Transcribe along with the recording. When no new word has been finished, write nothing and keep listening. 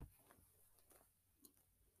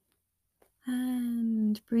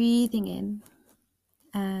And breathing in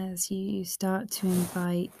as you start to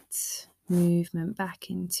invite movement back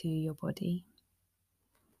into your body.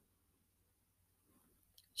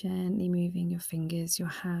 Gently moving your fingers, your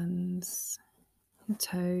hands, your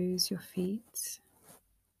toes, your feet.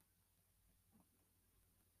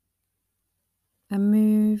 And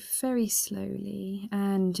move very slowly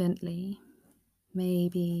and gently,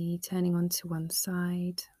 maybe turning onto one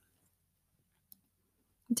side.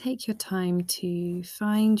 And take your time to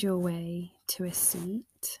find your way to a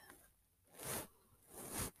seat.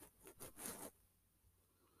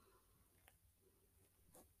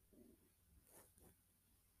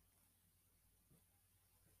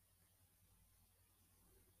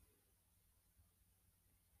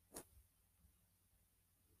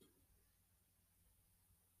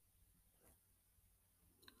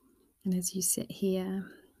 And as you sit here,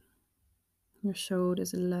 your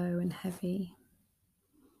shoulders are low and heavy.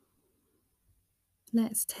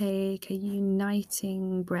 Let's take a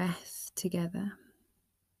uniting breath together.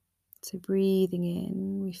 So breathing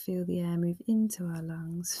in, we feel the air move into our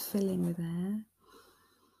lungs, filling with air.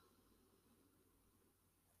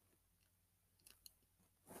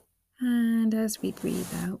 And as we breathe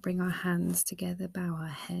out, bring our hands together, bow our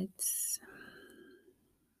heads.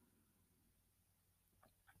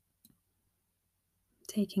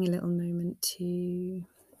 Taking a little moment to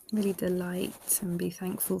really delight and be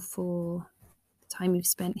thankful for the time you've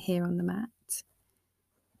spent here on the mat.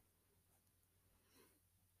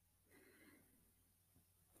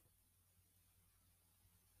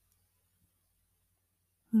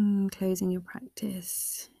 Closing your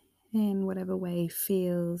practice in whatever way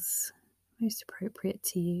feels most appropriate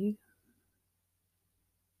to you.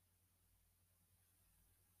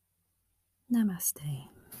 Namaste.